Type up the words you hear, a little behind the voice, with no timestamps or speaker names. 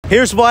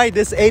Here's why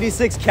this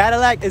 86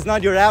 Cadillac is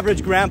not your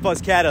average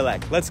grandpa's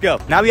Cadillac. Let's go.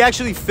 Now, we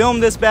actually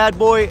filmed this bad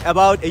boy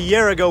about a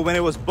year ago when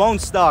it was bone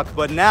stock,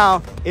 but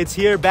now it's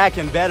here back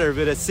and better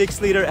with a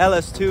 6-liter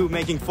LS2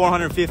 making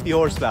 450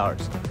 horsepower.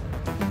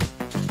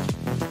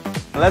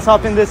 Let's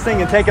hop in this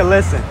thing and take a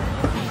listen.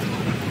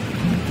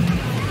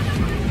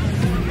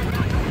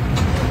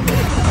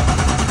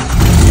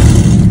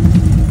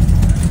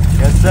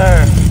 Yes,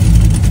 sir.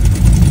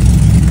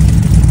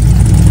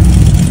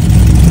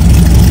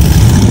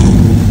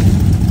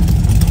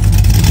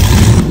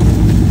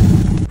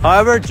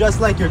 However,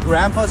 just like your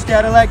grandpa's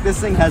Cadillac, this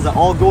thing has an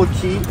all gold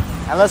key.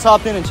 And let's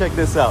hop in and check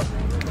this out.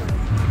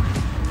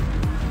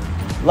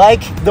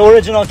 Like the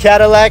original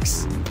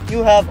Cadillacs,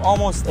 you have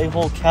almost a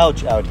whole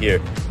couch out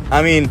here.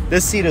 I mean,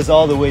 this seat is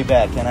all the way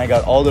back and I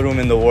got all the room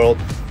in the world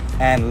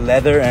and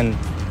leather and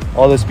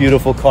all this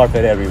beautiful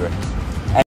carpet everywhere.